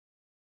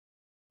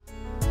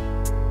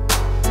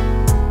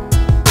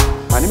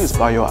name is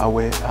Bayo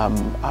Awe.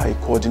 I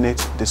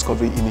coordinate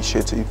Discovery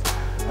Initiative.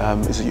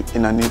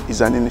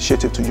 It's an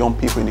initiative to young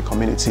people in the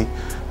community.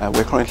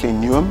 We're currently in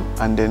Newham,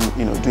 and then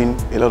doing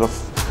a lot of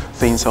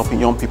things, helping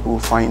young people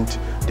find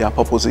their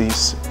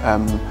purposes,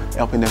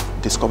 helping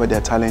them discover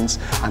their talents,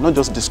 and not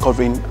just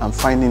discovering and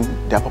finding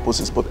their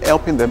purposes, but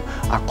helping them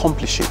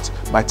accomplish it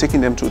by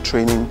taking them through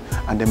training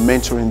and then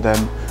mentoring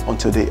them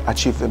until they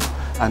achieve them.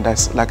 And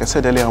that's, like I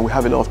said earlier, we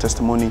have a lot of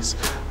testimonies.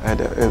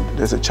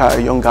 There's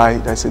a young guy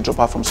that's a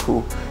dropout from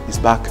school. He's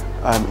back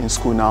in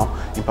school now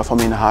in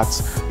performing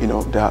arts.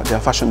 They're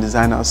fashion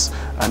designers,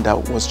 and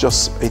that was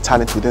just a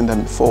talent within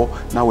them before.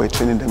 Now we're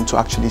training them to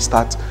actually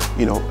start,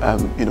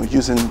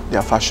 using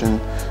their fashion.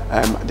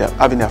 They're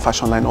having their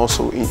fashion line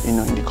also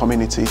in the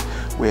community.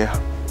 We're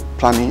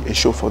planning a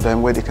show for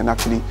them where they can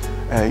actually,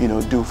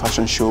 do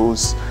fashion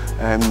shows.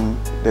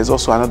 There's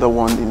also another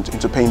one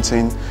into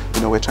painting.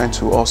 We're trying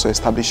to also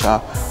establish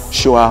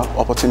show her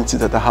opportunities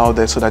that are out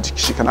there so that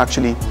she can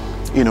actually,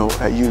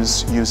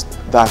 use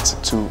that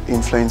to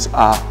influence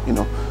our,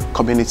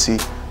 community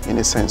in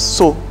a sense.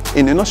 So,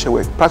 in a nutshell,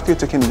 we're practically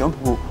taking the young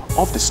people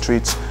off the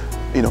streets,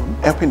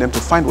 helping them to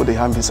find what they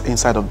have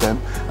inside of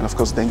them, and of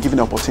course, then giving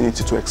the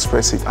opportunity to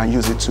express it and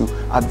use it to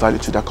add value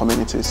to their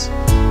communities.